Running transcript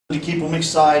to keep them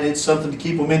excited, something to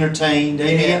keep them entertained.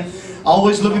 Amen.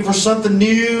 Always looking for something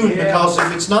new, and because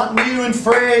if it's not new and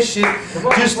fresh, it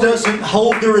just doesn't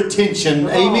hold their attention.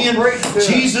 Amen.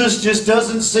 Jesus just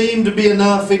doesn't seem to be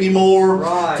enough anymore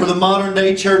for the modern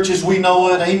day church as we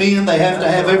know it. Amen. They have to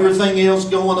have everything else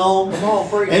going on.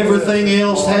 Everything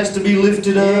else has to be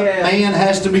lifted up. Man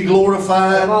has to be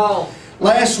glorified.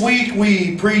 Last week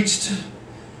we preached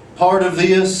part of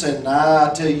this, and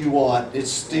I tell you what, it's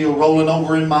still rolling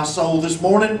over in my soul this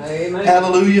morning. Amen.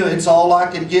 Hallelujah. It's all I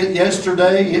could get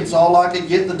yesterday. It's all I could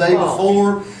get the day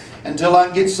before. Until I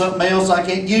can get something else, I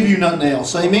can't give you nothing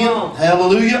else. Amen.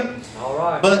 Hallelujah. All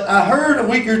right. But I heard a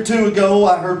week or two ago,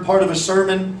 I heard part of a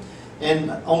sermon, and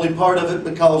only part of it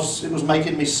because it was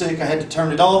making me sick. I had to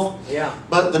turn it off. Yeah.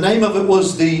 But the name of it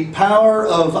was The Power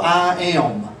of I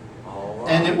Am. All right.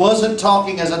 And it wasn't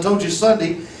talking, as I told you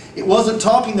Sunday, it wasn't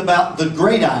talking about the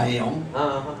great I am.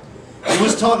 It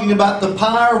was talking about the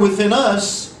power within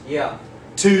us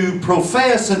to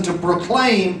profess and to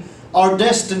proclaim our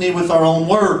destiny with our own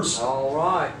words. All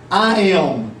right. I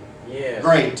am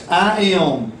great. I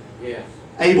am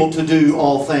able to do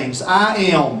all things. I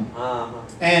am.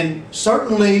 And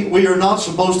certainly we are not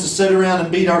supposed to sit around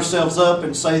and beat ourselves up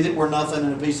and say that we're nothing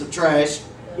and a piece of trash.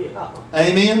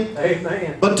 Amen?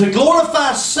 Amen. But to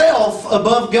glorify self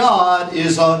above God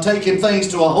is taking things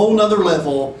to a whole nother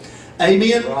level.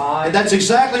 Amen? Right. And that's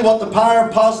exactly what the power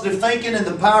of positive thinking and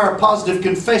the power of positive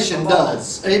confession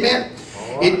does. Amen?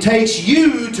 Right. It takes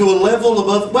you to a level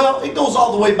above, well, it goes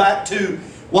all the way back to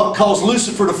what caused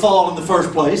Lucifer to fall in the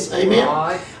first place. Amen?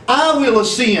 Right. I will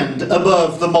ascend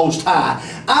above the Most High.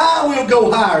 I will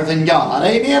go higher than God.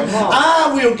 Amen?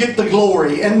 I will get the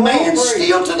glory. And man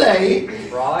still today,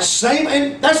 same,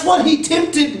 and that's what he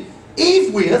tempted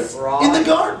Eve with in the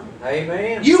garden.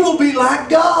 Amen. You will be like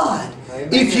God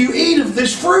if you eat of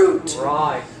this fruit.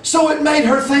 So it made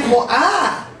her think, well,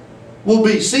 I will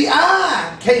be. See,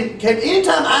 I can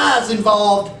anytime I is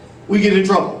involved, we get in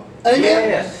trouble. Amen?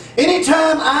 Yes.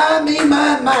 Anytime I, me,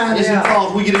 mine is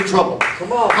involved, we get in trouble.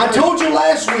 Come on, I told you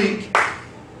last week,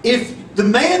 if the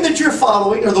man that you're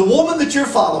following or the woman that you're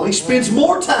following spends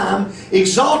more time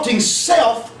exalting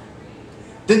self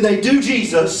than they do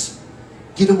Jesus,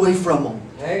 get away from them.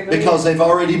 Amen. Because they've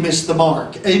already missed the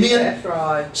mark. Amen? That's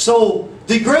right. So,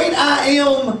 the great I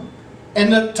am,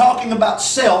 and talking about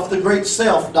self, the great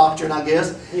self doctrine, I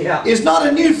guess, is not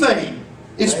a new thing.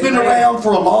 It's been around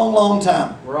for a long, long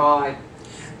time. Right.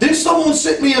 Then someone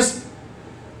sent me an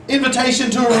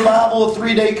invitation to a revival, a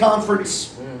 3-day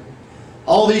conference.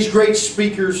 All these great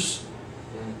speakers.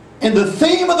 And the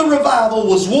theme of the revival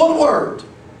was one word.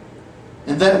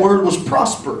 And that word was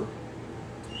prosper.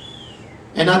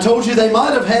 And I told you they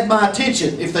might have had my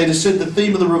attention if they'd have said the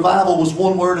theme of the revival was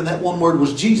one word and that one word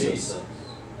was Jesus.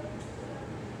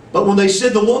 But when they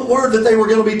said the one word that they were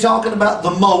going to be talking about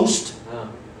the most,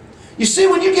 you see,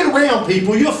 when you get around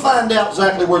people, you'll find out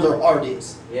exactly where their heart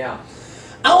is. Yeah.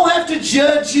 I don't have to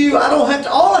judge you. I don't have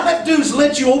to. All I have to do is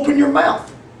let you open your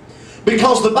mouth.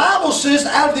 Because the Bible says,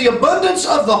 out of the abundance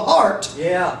of the heart,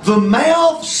 the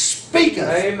mouth speaketh.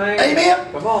 Amen.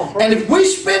 Amen? Come on, and if we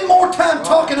spend more time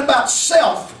talking about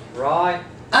self,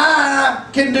 I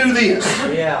can do this.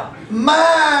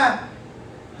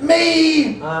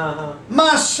 Me,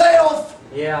 myself,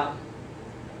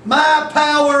 my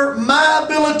power, my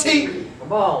ability.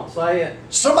 Come on, say it.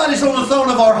 Somebody's on the throne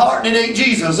of our heart and it ain't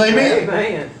Jesus. Amen?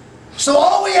 Amen. So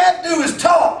all we have to do is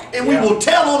talk and we will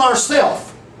tell on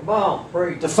ourselves. Come on,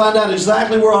 preach. To find out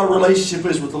exactly where our relationship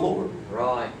is with the Lord.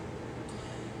 Right.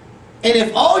 And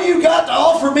if all you got to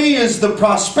offer me is the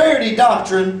prosperity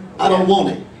doctrine, I don't want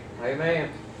it. Amen.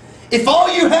 If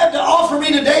all you have to offer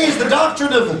me today is the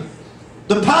doctrine of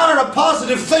the power of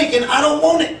positive thinking, I don't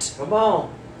want it. Come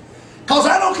on. Because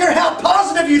I don't care how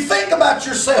positive you think about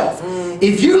yourself.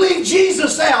 If you leave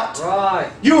Jesus out,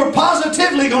 you are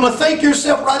positively going to think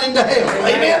yourself right into hell.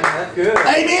 Amen? That's good.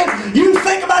 Amen? You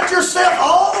think about yourself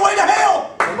all the way to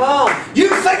hell. Come on. You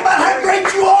think about how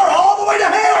great you are all the way to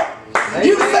hell. Amen.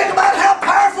 You think about how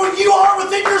powerful you are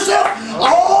within yourself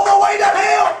all the way to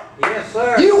hell. Yes,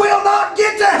 sir. You will not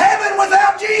get to heaven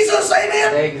without Jesus.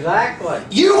 Amen? Exactly.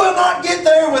 You will not get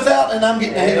there without, and I'm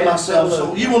getting ahead of myself,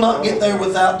 so you will not get there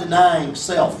without denying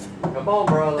self. Come on,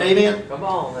 brother. Amen? Come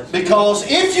on. Because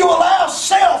if you allow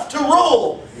self to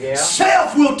rule,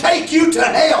 self will take you to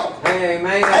hell. Amen.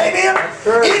 Amen?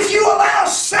 If you allow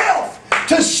self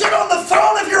to sit on the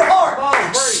throne of your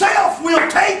heart, self will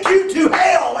take you to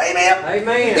hell. Amen?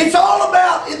 Amen. It's all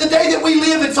about, in the day that we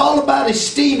live, it's all about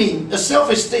esteeming,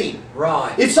 self-esteem.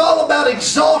 Right. It's all about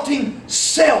exalting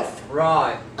self.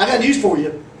 Right. I got news for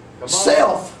you.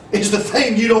 Self is the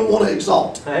thing you don't want to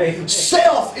exalt. Amen.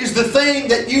 Self is the thing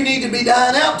that you need to be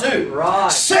dying out to.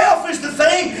 Right. Self is the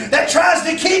thing that tries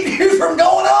to keep you from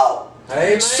going on.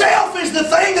 Amen. Self is the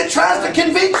thing that tries to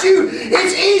convince you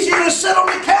it's easier to sit on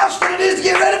the couch than it is to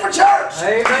get ready for church.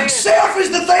 Amen. Self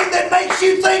is the thing that makes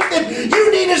you think that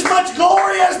you need as much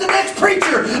glory as the next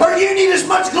preacher, or you need as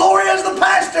much glory as the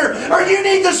pastor, or you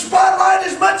need the spotlight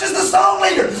as much as the song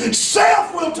leader.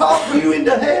 Self will talk you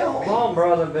into hell. Come on,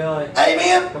 Brother Billy.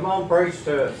 Amen. Come on, preach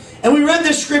to us. And we read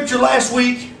this scripture last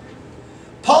week.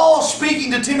 Paul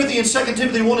speaking to Timothy in 2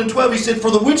 Timothy 1 and 12, he said,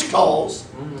 "For the which cause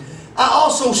I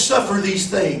also suffer these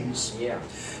things. Yeah.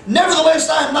 Nevertheless,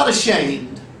 I am not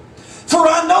ashamed, for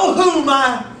I know whom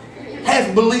I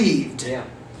have believed, Yeah.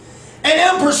 and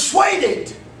am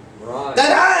persuaded Right.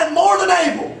 that I am more than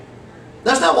able."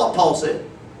 That's not what Paul said.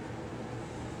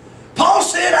 Paul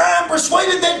said, "I am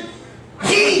persuaded that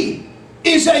He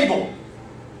is able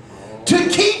to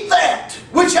keep that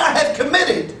which I have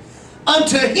committed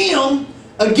unto Him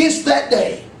against that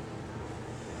day."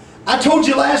 I told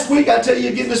you last week, I tell you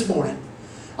again this morning.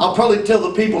 I'll probably tell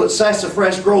the people at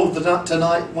Sassafras Grove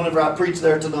tonight, whenever I preach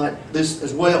there tonight, this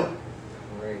as well.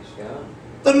 Praise God.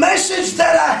 The message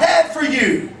that I have for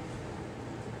you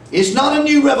is not a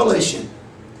new revelation.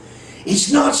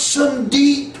 It's not some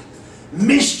deep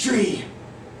mystery.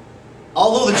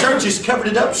 Although the church has covered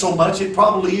it up so much, it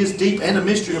probably is deep and a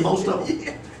mystery to most of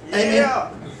them. Amen. Yeah.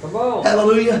 Come on.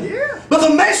 Hallelujah. Yeah. But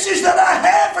the message that I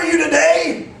have for you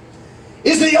today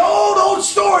is the old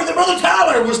story that Brother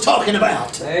Tyler was talking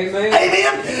about. Amen.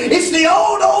 Amen. It's the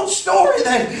old story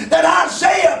that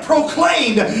Isaiah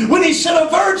proclaimed when he said, "A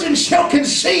virgin shall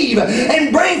conceive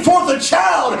and bring forth a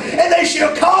child, and they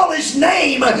shall call his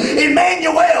name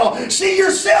Emmanuel." See, your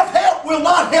self-help will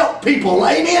not help people.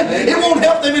 Amen. Amen. It won't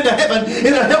help them into heaven.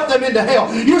 It'll help them into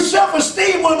hell. Your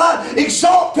self-esteem will not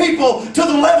exalt people to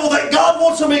the level that God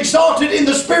wants them exalted in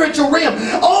the spiritual realm.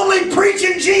 Only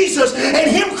preaching Jesus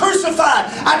and Him crucified.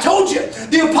 I told you,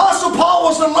 the Apostle Paul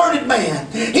was a learned man.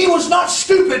 He was not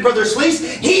stupid, Brother Sleece.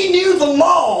 He knew the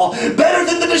law better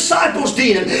than the disciples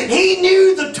did. He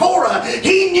knew the Torah.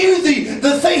 He knew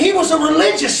the thing. He was a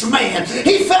religious man.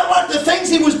 He felt like the things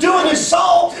he was doing as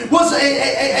Saul was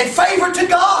a favor to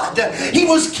God. He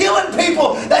was killing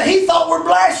people that he thought were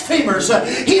blasphemers.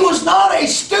 He was not a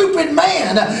stupid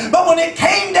man. But when it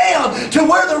came down to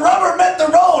where the rubber met the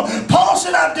road, Paul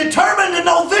said, "I've determined to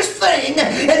know this thing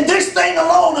and this thing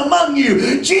alone among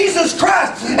you, Jesus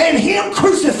Christ and Him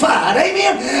crucified."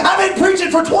 Amen. I've been preaching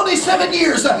for 27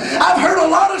 years. I've heard a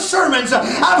lot of sermons.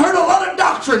 I've heard a lot of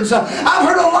doctrines. I've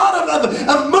heard a lot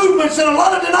of movements, and a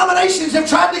lot of denominations have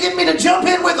tried to get me to jump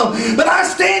in with them. But I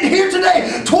stand here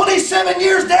today, 27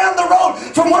 years down the road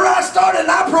from where I started,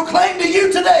 and I proclaim to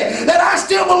you today that I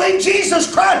still believe Jesus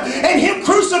Christ and Him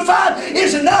crucified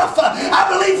is enough. I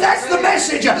believe that's the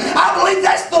message. I believe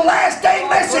that's the last day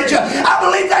message. I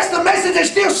believe that's the message that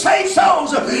still saves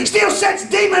souls, still sets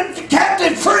demon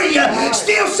captive free,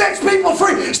 still sets people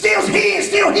free, still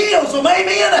heals them,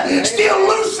 amen, still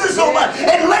looses them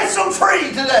and lets them free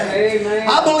today. Amen.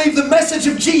 I believe the message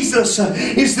of Jesus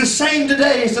is the same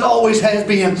today as it always has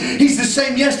been. He's the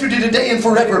same yesterday, today, and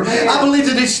forever. I believe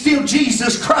that it's still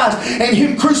Jesus Christ and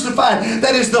Him crucified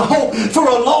that is the hope for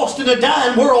a lost and a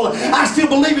dying world. I still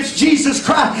believe it's Jesus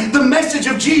Christ, the message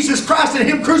of Jesus Christ and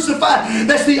Him crucified,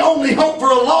 that's the only hope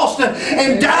for a lost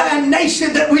and dying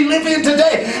nation that we live in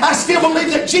today. I still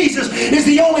believe that Jesus is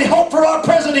the only hope for our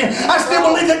president. I still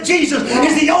believe that Jesus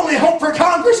is the only hope for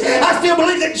Congress. I still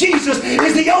believe that Jesus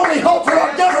is the only hope for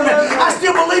our government. I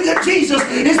still believe that Jesus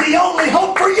is the only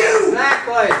hope for you.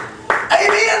 Exactly.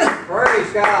 Amen.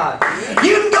 Praise God.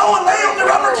 You can go and lay on the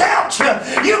rubber couch.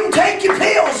 You can take your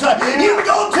pills. You can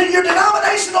go to your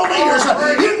denominational leaders.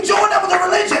 You can join up with a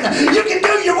religion. You can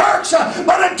do your works.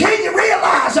 But until you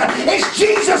realize it's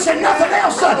Jesus and nothing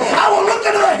else, I will look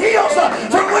into the hills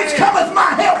from which cometh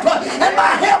my help. And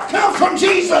my help comes from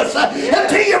Jesus.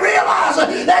 Until you realize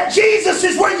that Jesus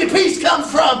is where your peace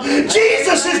comes from.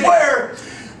 Jesus is where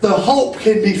the hope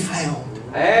can be found.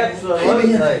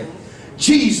 Absolutely. Amen.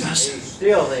 Jesus. He's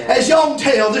still there. As y'all can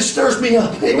tell, this stirs me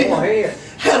up. Amen. Go ahead.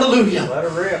 Hallelujah. Let her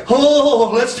rip.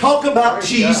 Oh, let's talk about Praise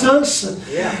Jesus,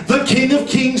 Yeah. the King of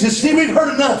Kings. And see, we've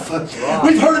heard enough. Right.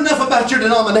 We've heard enough about your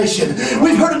denomination.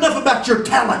 We've heard enough about your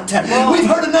talent. Right. We've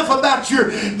heard enough about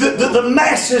the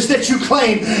masses that you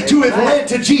claim to have led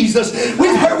to Jesus.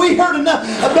 We heard enough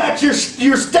about your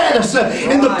status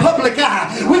in the public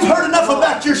eye. We've heard enough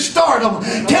about your stardom.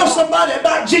 Tell somebody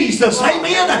about Jesus.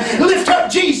 Amen. Lift up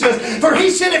Jesus. For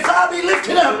He said, if I be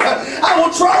lifted up, I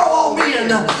will draw all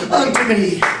men unto me.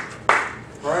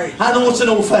 Praise. I know it's an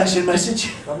old-fashioned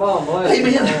message. Come on, bless you.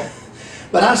 Amen.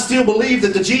 But I still believe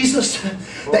that the Jesus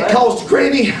that caused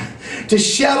Granny to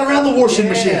shout around the washing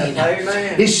machine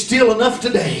is still enough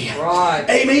today. Right.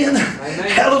 Amen.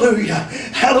 Hallelujah.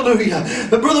 Hallelujah.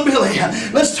 But Brother Billy,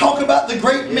 let's talk about the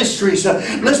great mysteries.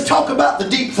 Let's talk about the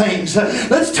deep things.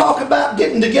 Let's talk about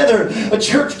getting together, a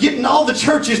church, getting all the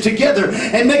churches together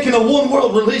and making a one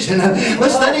world religion.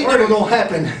 That ain't never going to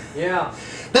happen. Yeah.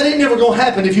 That ain't never going to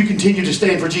happen if you continue to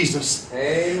stand for Jesus.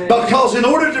 Amen. Because in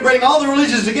order to bring all the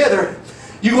religions together,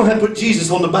 you're going to have to put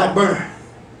Jesus on the back burner.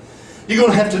 You're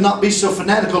going to have to not be so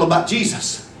fanatical about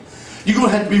Jesus. You're going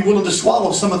to have to be willing to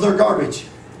swallow some of their garbage.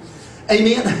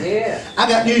 Amen? Yeah. I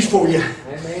got news for you.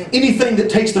 Amen. Anything that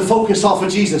takes the focus off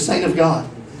of Jesus ain't of God.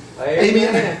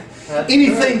 Amen?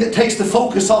 Anything that takes the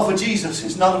focus off of Jesus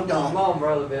is not of God. Come on,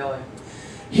 Brother Billy.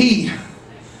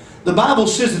 The Bible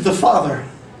says that the Father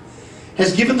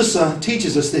has given the Son,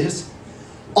 teaches us this,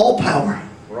 all power.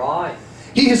 Right.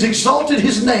 He has exalted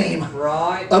His name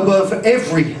above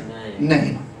every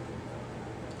name.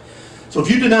 So if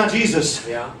you deny Jesus,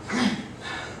 there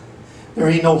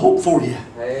ain't no hope for you.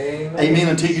 Amen. Amen.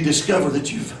 Until you discover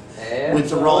that you've went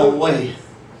the wrong way.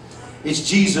 It's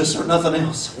Jesus or nothing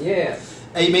else. Yes.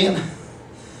 Amen.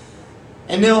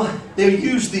 And they'll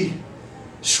use the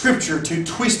Scripture to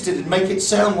twist it and make it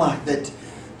sound like that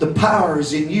the power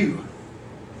is in you.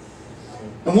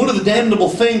 And one of the damnable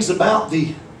things about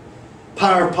the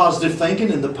power of positive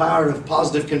thinking and the power of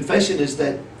positive confession is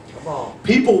that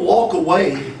people walk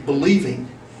away believing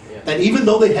that even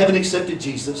though they haven't accepted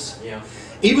Jesus,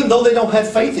 even though they don't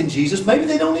have faith in Jesus, maybe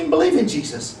they don't even believe in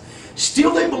Jesus,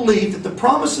 still they believe that the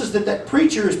promises that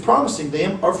preacher is promising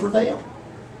them are for them.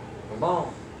 Come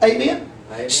on. Amen?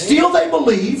 Still they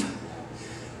believe.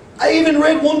 I even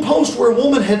read one post where a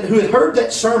woman who had heard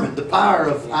that sermon, The Power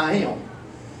of I Am.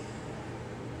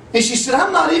 And she said,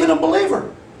 I'm not even a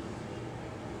believer.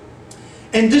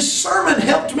 And this sermon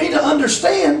helped me to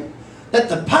understand that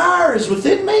the power is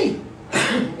within me.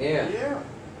 Yeah.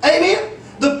 Amen?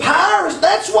 The power is,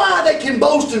 that's why they can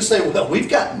boast and say, well, we've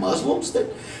got Muslims that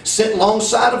sit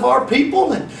alongside of our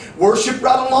people and worship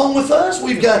right along with us.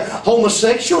 We've got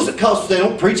homosexuals because they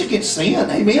don't preach against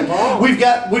sin. Amen. We've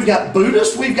got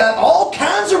Buddhists. We've got all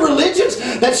kinds of religions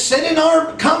that sit in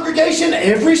our congregation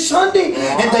every Sunday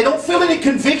and they don't feel any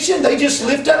conviction. They just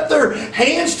lift up their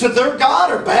hands to their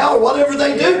God or bow or whatever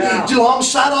they do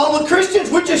alongside all the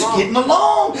Christians. We're just getting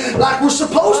along like we're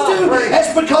supposed to.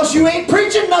 That's because you ain't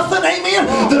preaching nothing.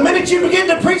 Amen. The minute you begin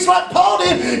to preach like Paul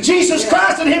did, Jesus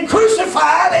Christ and Him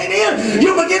crucified, amen,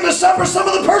 you'll begin to suffer some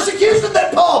of the persecution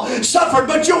that Paul suffered.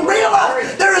 But you'll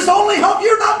realize there is only hope.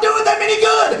 You're not doing them any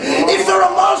good. If they're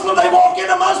a Muslim, they walk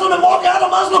in a Muslim and walk out a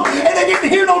Muslim, and they didn't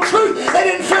hear no truth. They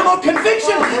didn't feel no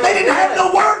conviction. They didn't have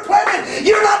no word planted.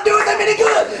 You're not doing them any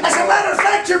good. As a matter of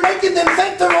fact, you're making them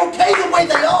think they're okay the way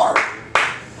they are.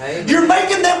 You're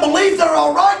making them believe they're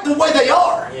all right the way they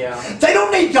are. They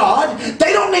don't need God.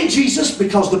 They don't need Jesus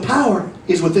because the power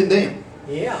is within them.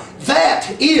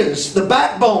 That is the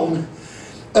backbone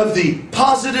of the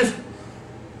positive,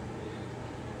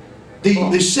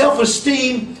 the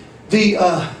self-esteem, the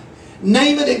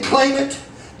name it and claim it,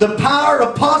 the power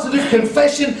of positive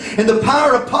confession and the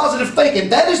power of positive thinking.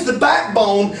 That is the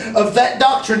backbone of that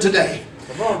doctrine today.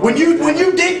 When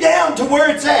you dig down to where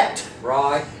it's at,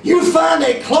 you find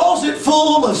a closet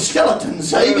full of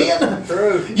skeletons. Amen.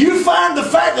 You find the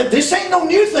fact that this ain't no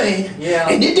new thing,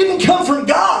 and it didn't come from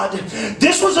God.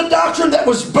 This was a doctrine that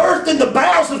was birthed in the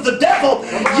bowels of the devil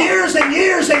years and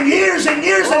years and years and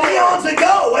years and eons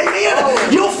ago.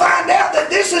 Amen. You'll find out that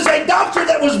this is a doctrine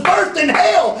that was birthed in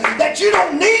hell, that you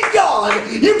don't need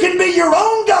God. You can be your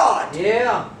own God.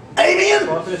 Amen.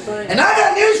 And I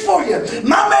got news for you.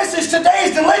 My message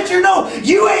today is to let you know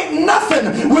you ain't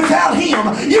nothing without Him.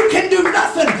 You can do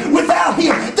nothing without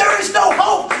Him. There is no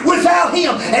hope without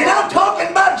Him. And I'm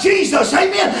talking about Jesus.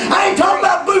 Amen. I ain't talking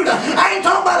about Buddha. I ain't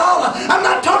talking about Allah. I'm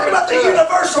not talking about the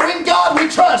universal in God we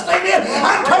trust. Amen.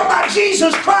 I'm talking about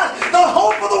Jesus Christ, the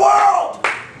hope of the world.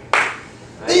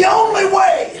 The only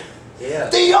way.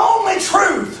 The only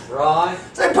truth.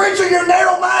 Say, preacher, you're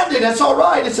narrow-minded. That's all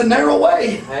right. It's a narrow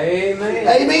way.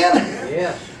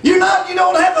 Amen. You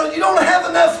don't have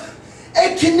enough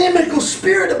ecumenical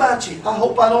spirit about you. I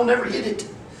hope I don't ever hit it.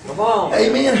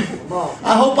 Amen.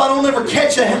 I hope I don't ever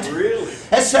catch that.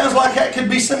 That sounds like that could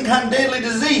be some kind of deadly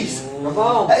disease.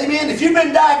 Amen. If you've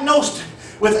been diagnosed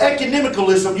with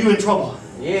ecumenicalism, you're in trouble.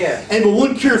 And but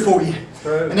one cure for you.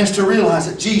 And that's to realize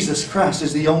that Jesus Christ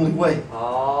is the only way.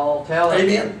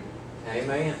 Amen.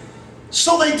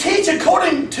 So they teach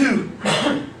according to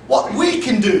what we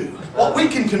can do, what we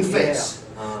can confess.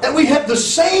 That we have the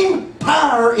same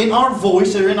power in our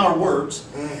voice or in our words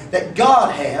that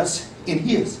God has in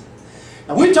His.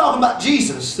 Now we're talking about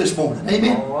Jesus this morning.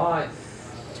 Amen. All right.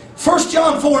 1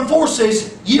 John 4:4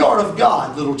 says, "Ye are of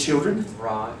God, little children,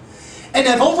 Right. and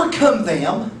have overcome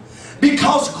them,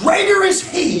 because greater is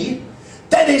He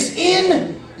that is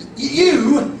in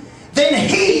you than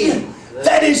he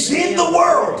that is in the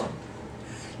world."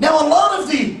 Now a lot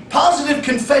of the positive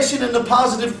confession and the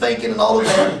positive thinking and all of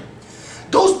that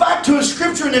goes back to a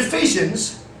scripture in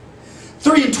Ephesians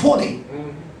 3:20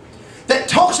 that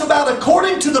talks about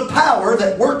according to the power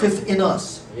that worketh in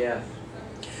us. Yes.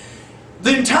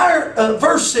 The entire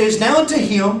verse says, "Now unto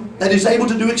Him that is able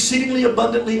to do exceedingly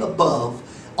abundantly above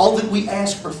all that we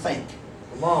ask or think."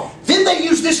 Come on. Then they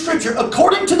use this scripture,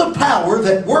 according to the power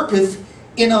that worketh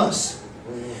in us.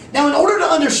 Now in order to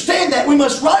understand that, we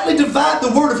must rightly divide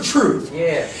the word of truth.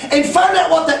 Yeah. And find out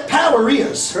what that power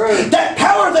is. True. That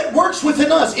power that works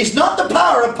within us is not the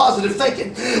power of positive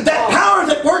thinking. That power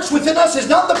that works within us is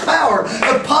not the power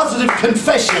of positive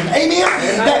confession. Amen?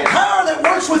 Amen. That power that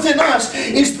works within us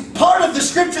is part of the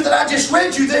scripture that I just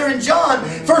read you there in John,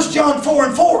 1 John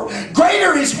 4:4.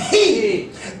 Greater is He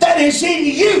that is in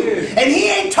you. And He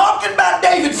ain't talking about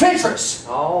David Fentress.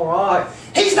 All right.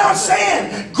 He's not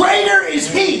saying greater is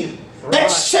He.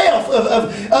 That self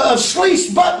of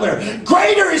Schleese Butler.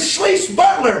 Greater is Schleese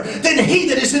Butler than he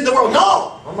that is in the world.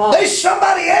 No. There's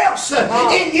somebody else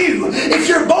in you. If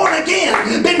you're born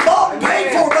again, been bought and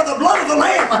paid for by the blood of the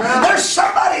Lamb, there's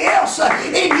somebody else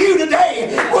in you today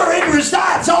wherein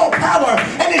resides all power.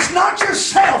 And it's not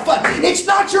yourself. It's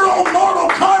not your own mortal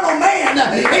carnal man.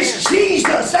 It's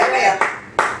Jesus. Amen.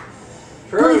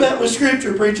 Prove that with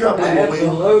Scripture, preacher. I believe we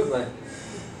will. Absolutely.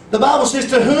 The Bible says,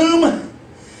 "To whom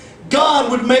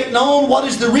God would make known what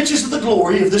is the riches of the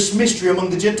glory of this mystery among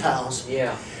the Gentiles,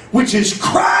 Yeah. which is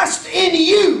Christ in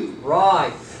you,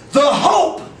 Right. the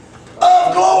hope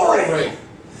of glory."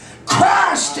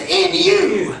 Christ in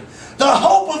you, the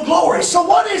hope of glory. So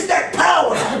what is that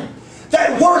power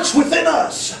that works within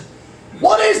us?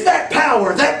 What is that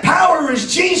power? That power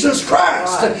is Jesus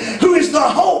Christ, who is the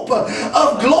hope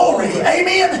of glory.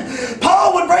 Amen.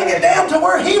 Paul would bring it down to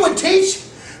where he would teach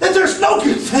that there's no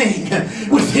good thing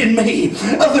within me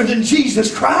other than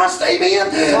Jesus Christ. Amen.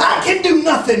 I can do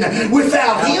nothing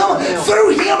without Him. Through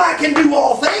Him I can do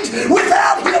all things.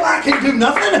 Without Him I can do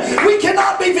nothing. We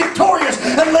cannot be victorious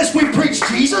unless we preach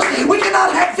Jesus. We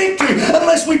cannot have victory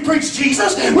unless we preach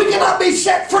Jesus. We cannot be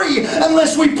set free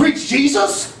unless we preach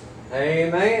Jesus.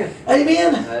 Amen.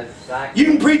 Amen. Exactly. You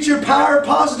can preach your power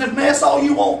positive mess all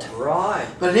you want, Right.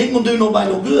 but it ain't going to do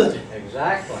nobody no good.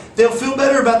 Exactly. They'll feel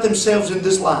better about themselves in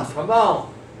this life. Come on.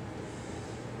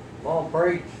 Come on,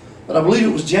 preach. But I believe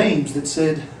it was James that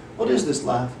said, "What is this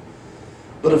life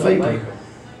but a vapor?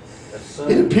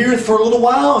 It appeareth for a little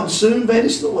while and soon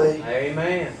vanisheth away."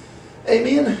 Amen.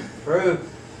 Amen. True.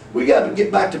 We got to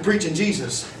get back to preaching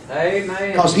Jesus,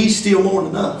 Amen. because He's still more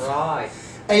than enough. Right.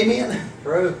 Amen.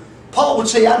 True. Paul would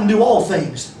say, "I can do all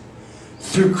things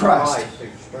through Christ." Right. Who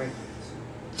strengthens.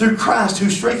 Through Christ who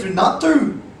strengthens, not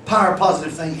through power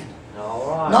positive thinking. All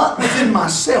right. Not within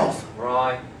myself.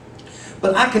 Right.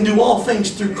 But I can do all things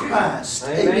through Christ.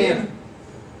 Amen.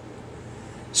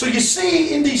 So you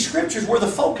see in these scriptures where the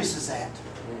focus is at.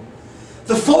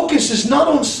 The focus is not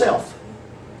on self.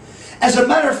 As a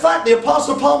matter of fact, the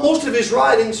Apostle Paul, most of his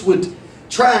writings would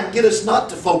try and get us not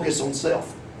to focus on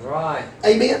self. Right.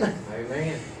 Amen.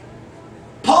 Amen.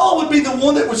 Paul would be the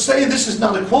one that would say, and this is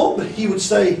not a quote, but he would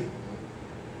say,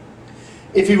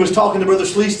 if he was talking to Brother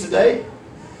Schleese today,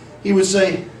 he would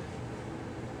say,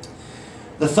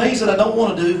 "The things that I don't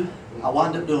want to do, I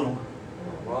wind up doing them."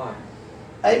 Right.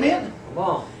 Amen. Come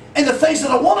on. And the things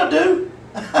that I want to do,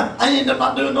 I end up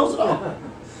not doing those at all.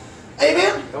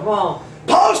 Amen. Come on.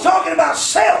 Paul's talking about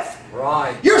self.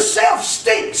 Right. Your self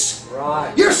stinks.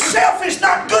 Right. Your self is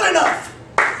not good enough.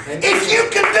 If you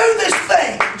could do this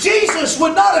thing, Jesus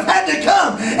would not have had to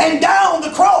come and die on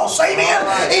the cross. Amen?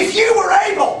 If you were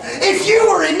able, if you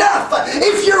were enough,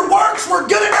 if your works were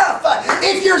good enough,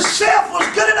 if your self was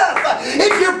good enough,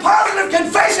 if your positive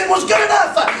confession was good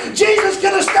enough, Jesus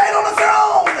could have stayed on the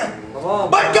throne.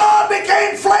 But God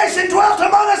became flesh and dwelt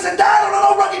among us and died on an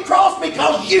old rugged cross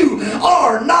because you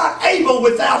are not able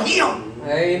without Him.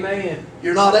 Amen.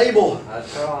 You're not able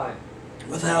That's right.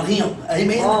 without Him.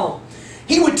 Amen? Come on.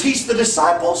 He would teach the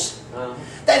disciples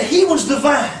that He was the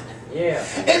vine. Yeah.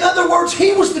 In other words,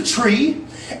 He was the tree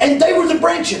and they were the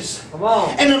branches. Come on.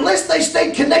 And unless they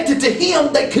stayed connected to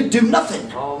Him, they could do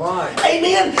nothing. All right.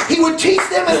 Amen. He would teach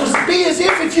them, it would be as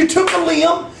if you took a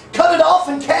limb, cut it off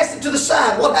and cast it to the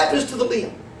side. What happens to the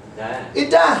limb? Die.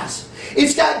 It dies.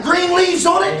 It's got green leaves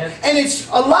on it, and it's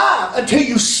alive until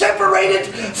you separate it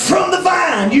from the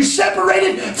vine. You separate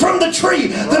it from the tree.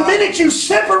 The minute you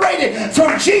separate it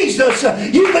from Jesus,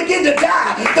 you begin to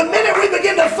die. The minute we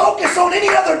begin to focus on any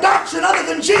other doctrine other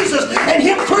than Jesus and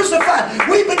Him crucified,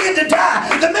 we begin to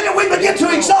die. The minute we begin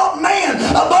to exalt man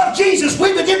above Jesus,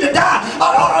 we begin to die.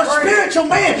 Our spiritual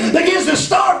man begins to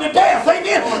starve to death.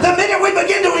 Amen. The minute we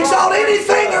begin to exalt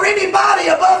anything or anybody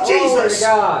above Jesus.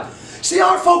 See,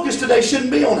 our focus today shouldn't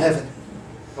be on heaven.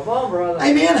 Come on, brother.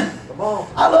 Amen. Come on.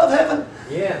 I love heaven.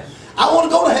 Yes. I want to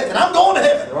go to heaven. I'm going to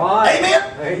heaven. Right.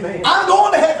 Amen. Amen. I'm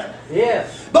going to heaven.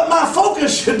 Yes. But my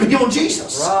focus should be on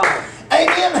Jesus. Right.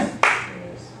 Amen.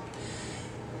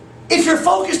 If your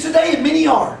focus today, and many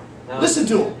are, listen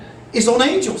to them, is on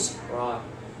angels. Right.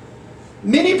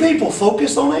 Many people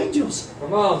focus on angels.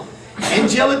 Come on.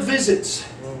 Angelic visits.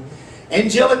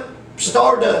 Angelic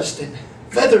stardust and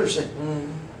feathers. And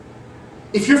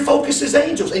if your focus is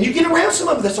angels, and you get around some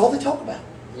of them, that's all they talk about.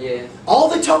 Yeah. All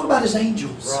they talk about is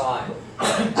angels. Right.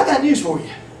 I got news for you.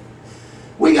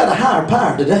 We got a higher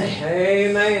power today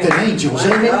Amen. than angels.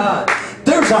 My Amen. God.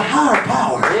 There's a higher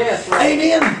power. Yes, right.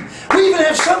 Amen. We even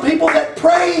have some people that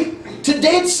pray to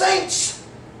dead saints.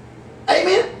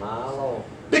 Amen. My Lord.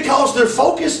 Because their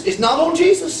focus is not on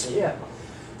Jesus. Yeah.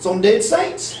 It's on dead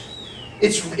saints.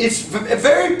 It's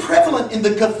very prevalent in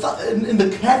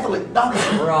the Catholic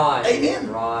doctrine. Right.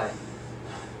 Amen. Right.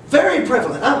 Very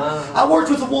prevalent. I worked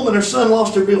with a woman. Her son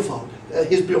lost her billfold,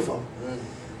 his billfold,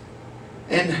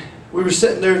 and we were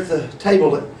sitting there at the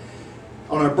table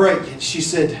on our break, and she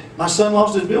said, "My son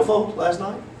lost his billfold last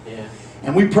night." Yeah.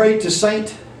 And we prayed to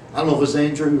Saint. I don't know if it was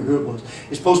Andrew or who it was.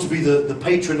 It's supposed to be the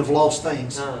patron of lost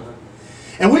things.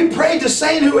 And we prayed to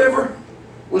Saint whoever.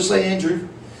 We'll say Andrew.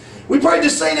 We prayed to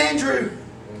Saint Andrew.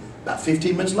 About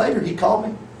 15 minutes later, he called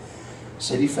me.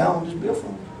 Said he found his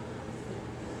billfold.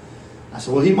 I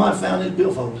said, well, he might have found his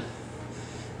billfold.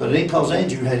 But it ain't because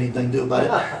Andrew had anything to do about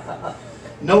it.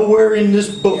 Nowhere in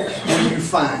this book will you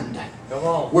find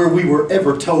where we were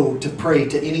ever told to pray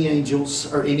to any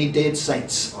angels or any dead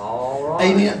saints. All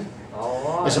right. Amen.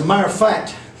 All right. As a matter of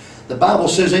fact, the Bible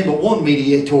says ain't but one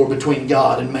mediator between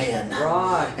God and man.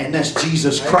 Right. And that's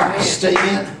Jesus Christ.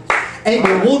 Amen. Ain't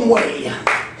but one way.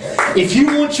 If you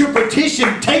want your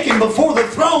petition taken before the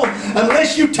throne,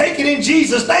 unless you take it in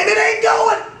Jesus' name, it ain't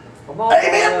going. Come on,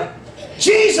 Amen.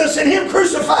 Jesus and Him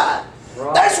crucified.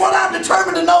 Right. That's what I'm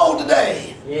determined to know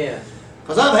today. Yeah.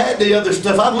 Because I've had the other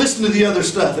stuff. I've listened to the other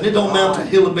stuff, and it don't amount to a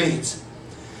hill of beans.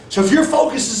 So if your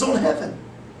focus is on heaven,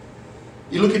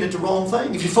 you're looking at the wrong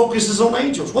thing. If your focus is on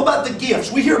angels, what about the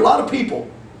gifts? We hear a lot of people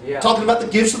talking about the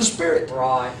gifts of the Spirit.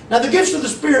 Right. Now the gifts of the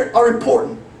Spirit are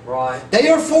important. Right. They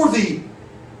are for the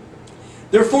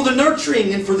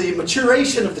nurturing and for the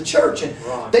maturation of the church, and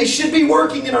they should be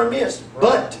working in our midst. Right.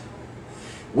 But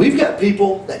we've got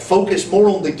people that focus more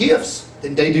on the gifts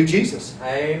than they do Jesus.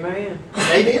 Amen.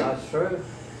 Amen. That's true.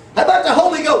 How about the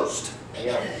Holy Ghost?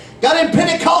 Yeah. Got any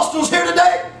Pentecostals here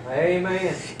today?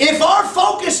 Amen. If our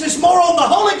focus is more on the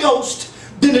Holy Ghost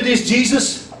than it is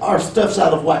Jesus, our stuff's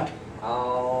out of whack.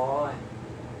 All right.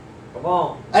 Come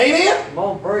on. Amen? Come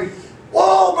on, preach.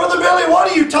 Whoa, Brother Billy,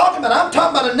 what are you talking about? I'm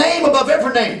talking about a name above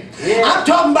every name. Yeah. I'm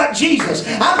talking about Jesus.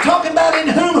 I'm talking about in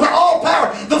whom all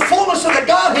power, the fullness of the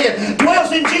Godhead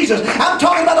dwells in Jesus. I'm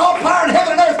talking about all power in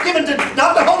heaven and earth given to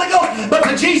not the Holy Ghost, but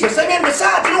to Jesus. Amen.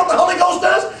 Besides, you know what the Holy Ghost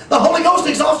does? The Holy Ghost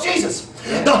exalts Jesus.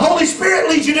 The Holy Spirit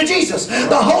leads you to Jesus.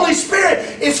 The Holy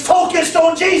Spirit is focused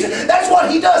on Jesus. That's what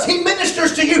He does. He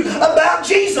ministers to you about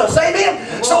Jesus.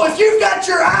 Amen. So if you've got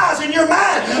your eyes and your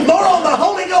mind more on the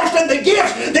Holy Ghost and the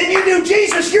gifts than you do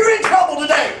Jesus, you're in trouble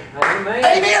today. Amen.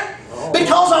 Amen.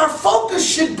 Because our focus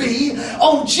should be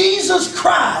on Jesus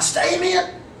Christ.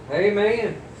 Amen.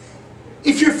 Amen.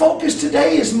 If your focus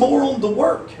today is more on the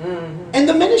work and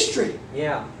the ministry,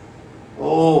 Yeah.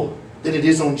 than it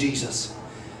is on Jesus,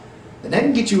 then that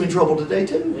can get you in trouble today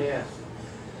too. Yeah.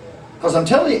 Because I'm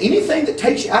telling you, anything that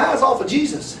takes your eyes off of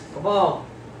Jesus. Come on.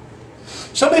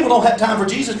 Some people don't have time for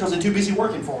Jesus because they're too busy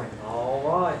working for Him. All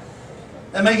right.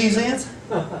 That make any sense?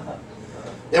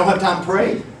 They don't have time to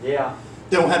pray. Yeah.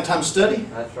 They don't have time to study.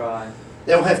 That's right.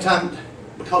 They don't have time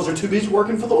because they're too busy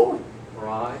working for the Lord.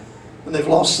 Right. And they've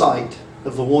lost sight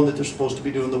of the one that they're supposed to be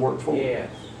doing the work for.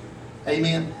 Yes.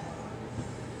 Amen.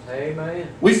 Amen.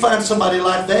 We find somebody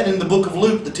like that in the book of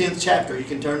Luke, the 10th chapter. You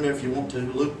can turn there if you want to.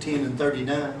 Luke 10 and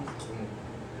 39.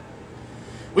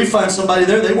 We find somebody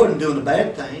there, they wasn't doing a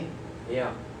bad thing.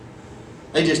 Yeah.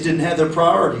 They just didn't have their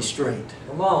priorities straight.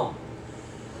 Come on.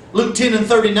 Luke 10 and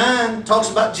 39 talks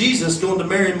about Jesus going to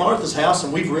Mary and Martha's house,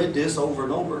 and we've read this over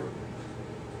and over.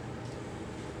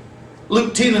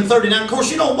 Luke 10 and 39. Of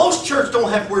course, you know, most churches don't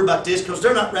have to worry about this because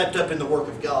they're not wrapped up in the work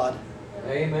of God.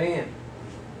 Amen.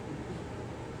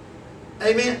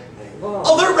 Amen.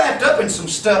 Oh, they're wrapped up in some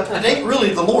stuff that ain't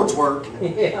really the Lord's work.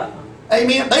 Yeah.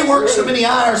 Amen. They work so many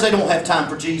hours they don't have time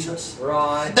for Jesus.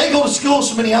 Right. They go to school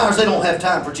so many hours they don't have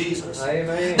time for Jesus.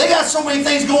 Amen. They got so many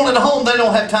things going in the home they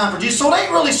don't have time for Jesus. So it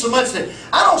ain't really so much that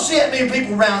I don't see that many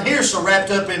people around here so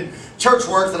wrapped up in church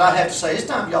work that I have to say it's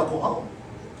time for y'all to go home.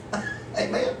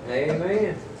 Amen.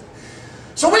 Amen.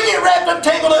 So we get wrapped up,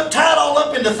 tangled up, tied all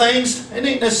up into things. It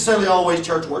ain't necessarily always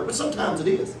church work, but sometimes it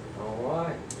is. All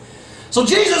right. So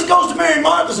Jesus goes to Mary and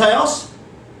Martha's house,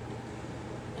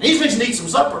 and he's fixing to eat some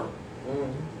supper.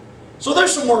 Mm-hmm. So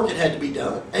there's some work that had to be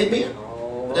done. Amen.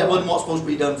 All But that wasn't what's supposed to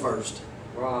be done first.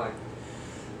 right.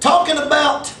 Talking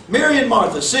about Mary and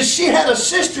Martha, says she had a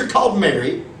sister called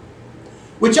Mary,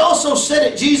 which also sat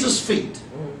at Jesus' feet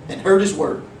and heard his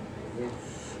word. Yeah.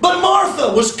 But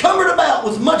Martha was cumbered about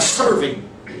with much serving.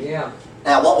 Yeah.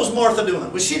 Now, what was Martha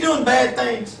doing? Was she doing bad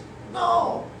things?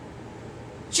 No.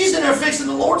 She's in there fixing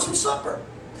the Lord some supper.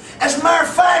 As a matter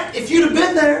of fact, if you'd have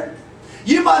been there,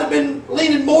 you might have been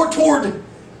leaning more toward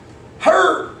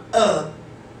her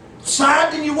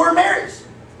side than you were Mary's.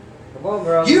 Come on,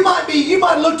 brother. You might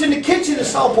have looked in the kitchen and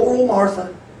saw poor old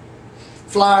Martha.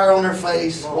 Flour on her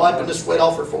face, wiping the sweat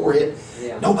off her forehead.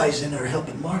 Yeah. Nobody's in there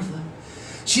helping Martha.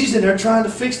 She's in there trying to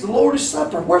fix the Lord's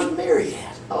supper. Where's Mary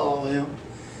at? Oh, well,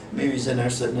 Mary's in there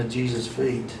sitting at Jesus'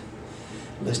 feet,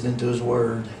 listening to his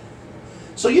word.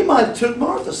 So you might have took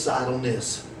Martha's side on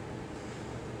this.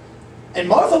 And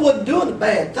Martha wasn't doing a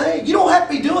bad thing. You don't have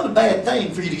to be doing a bad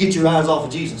thing for you to get your eyes off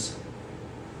of Jesus.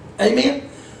 Amen?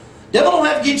 Devil don't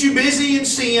have to get you busy in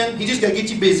sin. He just got to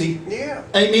get you busy. Yeah.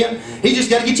 Amen? He just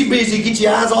got to get you busy, get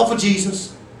your eyes off of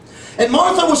Jesus. And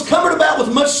Martha was covered about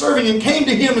with much serving and came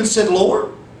to him and said,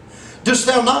 Lord, dost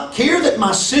thou not care that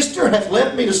my sister hath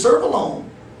left me to serve alone?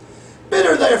 Bid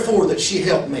her therefore that she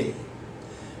help me.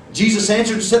 Jesus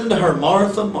answered and said unto her,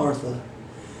 Martha, Martha,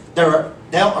 thou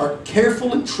art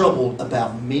careful and troubled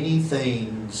about many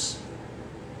things,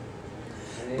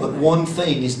 but one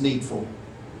thing is needful.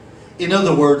 In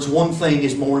other words, one thing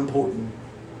is more important.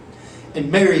 And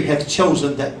Mary hath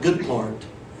chosen that good part,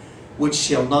 which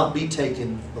shall not be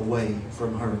taken away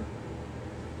from her.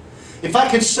 If I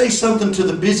could say something to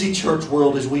the busy church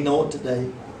world as we know it today,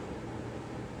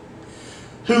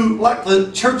 who, like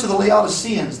the church of the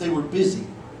Laodiceans, they were busy.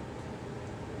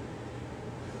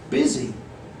 Busy.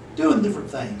 Doing different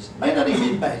things. May not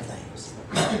even be bad things.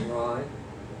 Right.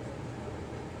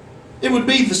 It would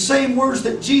be the same words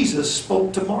that Jesus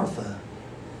spoke to Martha.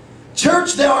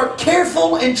 Church, thou art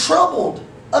careful and troubled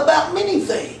about many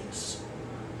things,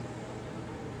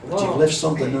 but you've left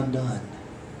something undone.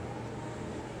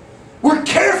 We're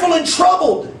careful and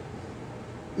troubled.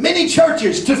 Many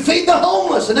churches to feed the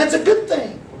homeless, and that's a good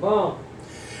thing. Come on.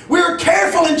 We're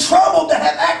careful and troubled to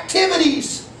have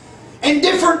activities and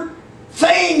different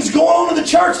things go on in the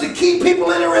church to keep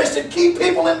people interested, keep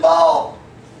people involved.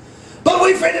 But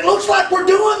it looks like we're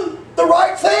doing the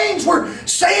right things. We're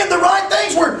saying the right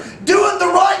things. We're doing the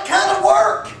right kind of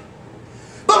work.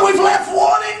 But we've left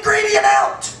one ingredient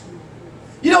out.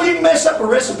 You know, you can mess up a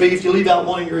recipe if you leave out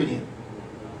one ingredient.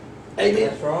 Amen.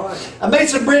 That's right. I made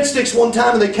some breadsticks one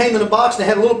time and they came in a box and they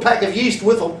had a little pack of yeast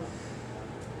with them.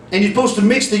 And you're supposed to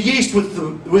mix the yeast with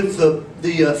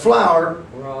the flour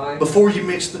Right. before you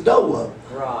mix the dough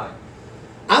up. Right.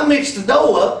 I mixed the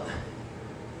dough up,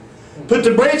 put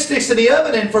the breadsticks in the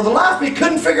oven, and for the life of me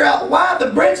couldn't figure out why the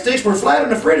breadsticks were flat in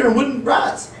the fritter and wouldn't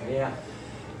rise. Yeah.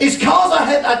 It's because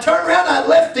I turned around and I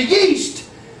left the yeast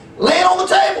laying on the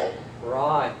table.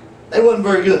 Right. They wasn't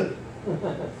very good.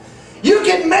 You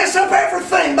can mess up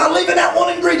everything by leaving out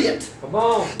one ingredient. Come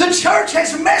on. The church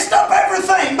has messed up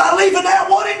everything by leaving out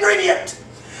one ingredient.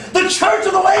 The church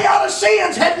of the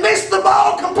Laodiceans had missed the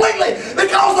ball completely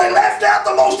because they left out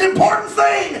the most important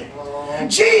thing.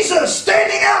 Jesus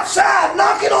standing outside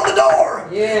knocking on the door.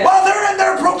 Yeah. While they're in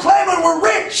there proclaiming we're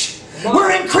rich,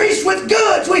 we're increased with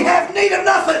goods, we have need of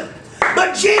nothing.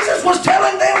 But Jesus was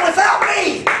telling them, without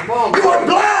me, you are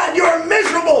blind, you are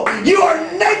miserable, you are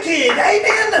naked.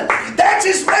 Amen? That's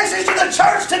his message to the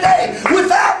church today.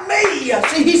 Without me.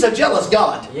 See, he's a jealous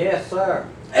God. Yes, sir.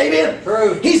 Amen?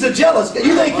 True. He's a jealous God.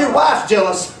 You think your wife's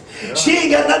jealous? She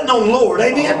ain't got nothing on the Lord.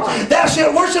 Amen? Thou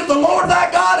shalt worship the Lord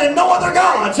thy God and no other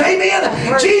gods.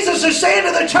 Amen? Jesus is saying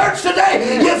to the church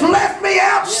today, you've left me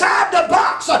outside the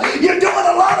box. You're doing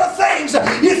a lot of things.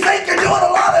 You think you're doing a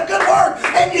lot of good work,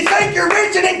 and you think you're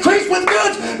rich and increased with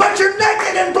goods, but you're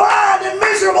naked and blind and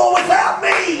miserable without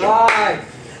me. Right.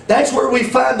 That's where we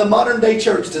find the modern day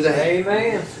church today.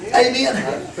 Amen. Amen.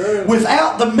 That's true.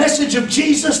 Without the message of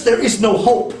Jesus, there is no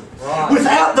hope. Right.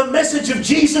 Without the message of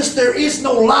Jesus, there is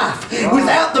no life. Right.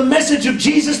 Without the message of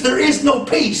Jesus, there is no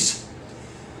peace.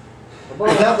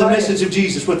 Without the message of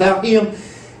Jesus, without Him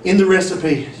in the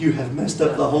recipe, you have messed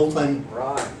up the whole thing.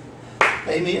 Right.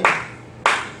 Amen.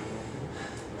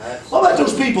 That's What about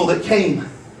those people that came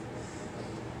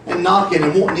and knocking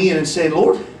and wanting in and said,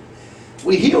 Lord,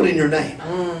 we healed in your name.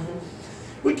 Mm-hmm.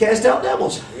 We cast out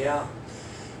devils. Yeah.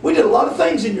 We did a lot of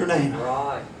things in your name.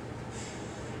 Right.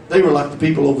 They were like the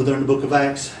people over there in the book of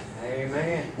Acts.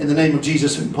 Amen. In the name of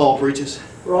Jesus whom Paul preaches.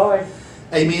 Right.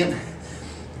 Amen.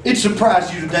 It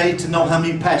surprised you today to know how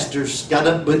many pastors got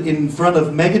up in front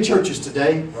of mega churches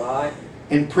today Right.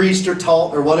 and preached or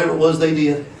taught or whatever it was they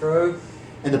did. True.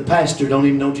 And the pastor don't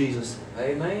even know Jesus.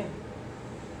 Amen.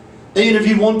 They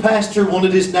interviewed one pastor,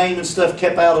 wanted his name and stuff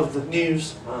kept out of the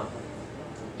news.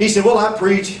 He said, well, I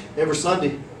preach every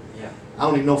Sunday. Yeah. I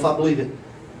don't even know if I believe it.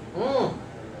 Mm.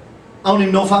 I don't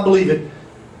even know if I believe it.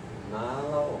 My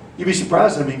Lord. You'd be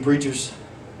surprised how many preachers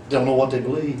don't know what they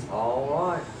believe. All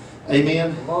right.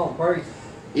 Amen. Come on, preach.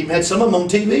 Even had some of them on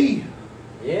TV.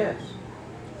 Yes.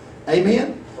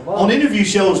 Amen. Come On on. interview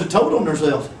shows that told on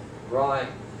themselves. Right.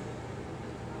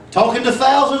 Talking to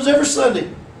thousands every Sunday.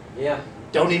 Yeah.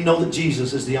 Don't even know that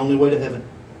Jesus is the only way to heaven.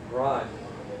 Right.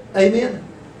 Amen.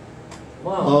 Come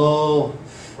on. Oh,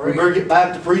 we Preach. better get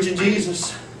back to preaching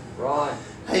Jesus. Right.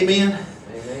 Amen.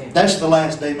 Amen. That's the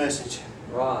last day message.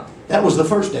 Right. That was the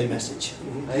first day message.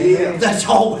 Amen. That's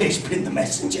always been the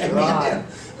message. Amen. Right.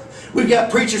 We've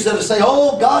got preachers that'll say,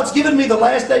 oh, God's given me the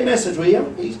last day message. Well, yeah,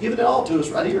 He's given it all to us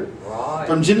right here. Right.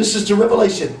 From Genesis to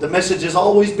Revelation, the message has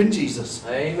always been Jesus.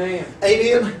 Amen.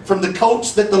 Amen. From the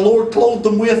coats that the Lord clothed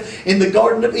them with in the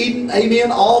Garden of Eden.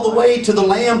 Amen. All the way to the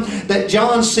Lamb that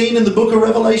John's seen in the book of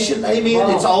Revelation. Amen.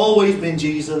 It's always been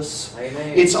Jesus.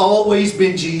 Amen. It's always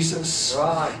been Jesus.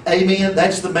 Right. Amen.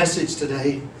 That's the message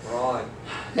today. Right.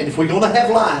 And if we're going to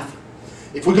have life,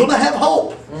 if we're going to have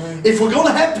hope, if we're going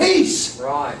to have peace,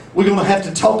 Right. we're going to have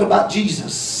to talk about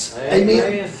Jesus.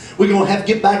 Amen. We're going to have to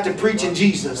get back to preaching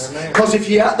Jesus. Because if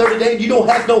you're out there today and you don't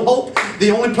have no hope, the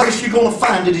only place you're going to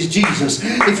find it is Jesus.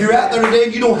 If you're out there today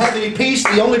and you don't have any peace,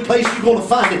 the only place you're going to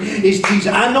find it is Jesus.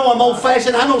 I know I'm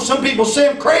old-fashioned. I know some people say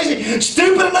I'm crazy,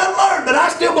 stupid and unlearned, but I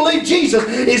still believe Jesus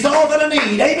is all that I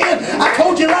need. Amen. I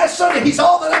told you last Sunday, He's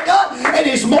all that I got and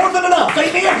He's more than enough.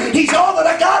 Amen. He's all that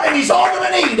I got and He's all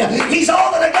that I need. He's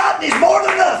all that I got and He's more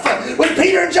than enough. When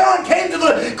Peter and John came to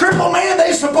the crippled man,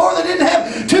 they swore they didn't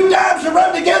have 2 dimes to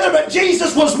rub together, but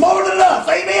Jesus was more than enough.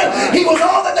 Amen. He was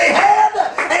all that they had,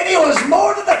 and He was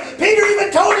more than enough. Peter even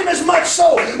told him as much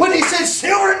so when he said,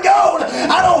 silver and gold,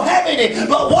 I don't have any,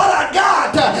 but what I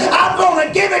got, I'm going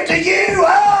to give it to you.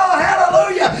 Oh,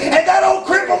 hallelujah. And that old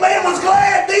crippled man was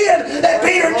glad then that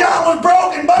Peter and John was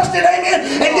broke and busted, amen,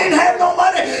 and didn't have no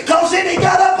money, because then he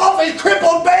got up off his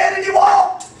crippled bed and he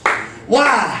walked.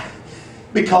 Why?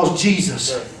 Because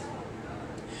Jesus.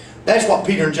 That's what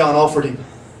Peter and John offered him.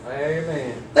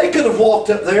 Amen. They could have walked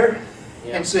up there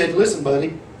and said, listen,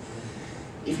 buddy,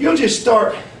 if you'll just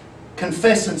start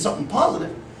confessing something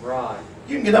positive, Right.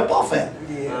 you can get up off that.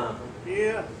 Yeah.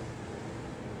 Yeah.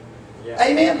 Yeah.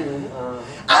 Amen.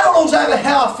 I don't know exactly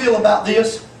how I feel about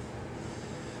this,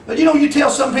 but you know, you tell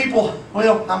some people,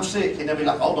 well, I'm sick, and they'll be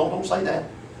like, oh, don't say that.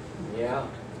 Yeah.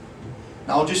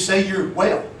 No, just say you're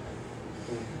well.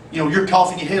 You know, you're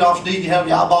coughing your head off, sneezing, you have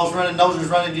your eyeballs running, noses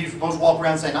running, you're supposed to walk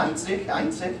around saying, I ain't sick, I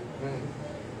ain't sick.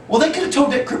 Well, they could have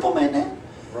told that crippled man that.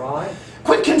 Right.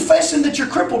 Quit confessing that you're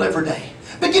crippled every day.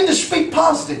 Begin to speak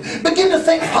positive. Begin to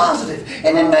think positive.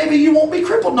 And then maybe you won't be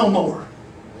crippled no more.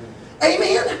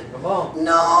 Amen? Come on.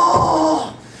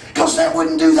 No. Because that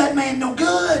wouldn't do that man no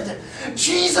good.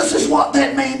 Jesus is what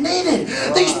that man needed.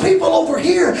 These people over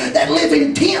here that live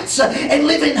in tents and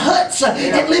live in huts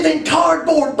and live in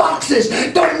cardboard boxes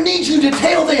don't need you to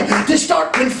tell them to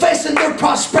start confessing their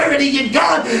prosperity in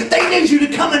God. They need you to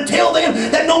come and tell them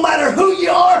that no matter who you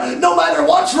are, no matter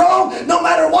what's wrong, no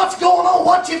matter what's going on,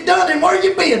 what you've done and where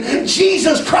you've been,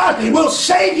 Jesus Christ will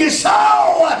save your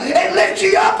soul and lift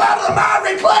you up out of the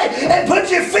miry clay and put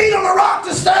your feet on the rock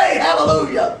to stay.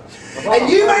 Hallelujah. And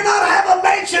you may not have a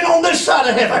mansion on this side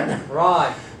of heaven.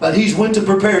 Right. But He's went to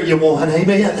prepare you one.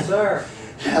 Amen. Yes, sir.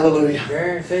 Hallelujah.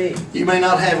 Guaranteed. You may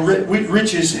not have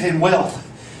riches and wealth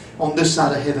on this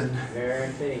side of heaven.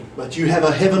 Guaranteed. But you have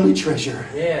a heavenly treasure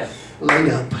Yes. laid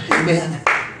up. Amen.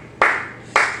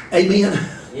 Amen.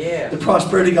 Yeah. The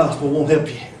prosperity gospel won't help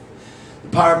you. The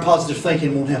power of positive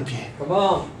thinking won't help you. Come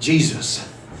on. Jesus.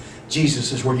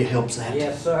 Jesus is where your help's at.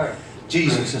 Yes, sir.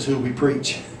 Jesus is who we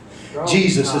preach. Strong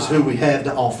Jesus is God. who we have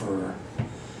to offer.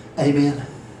 Amen.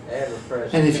 Ever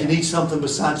present. And if you need something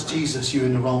besides Jesus, you're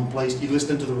in the wrong place. You're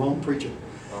listening to the wrong preacher.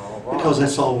 All right. Because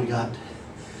that's all we got.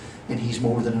 And He's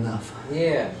more than enough.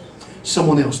 Yes.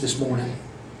 Someone else this morning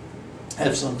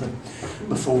have something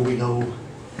before we go.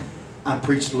 I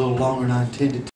preached a little longer than I intended to.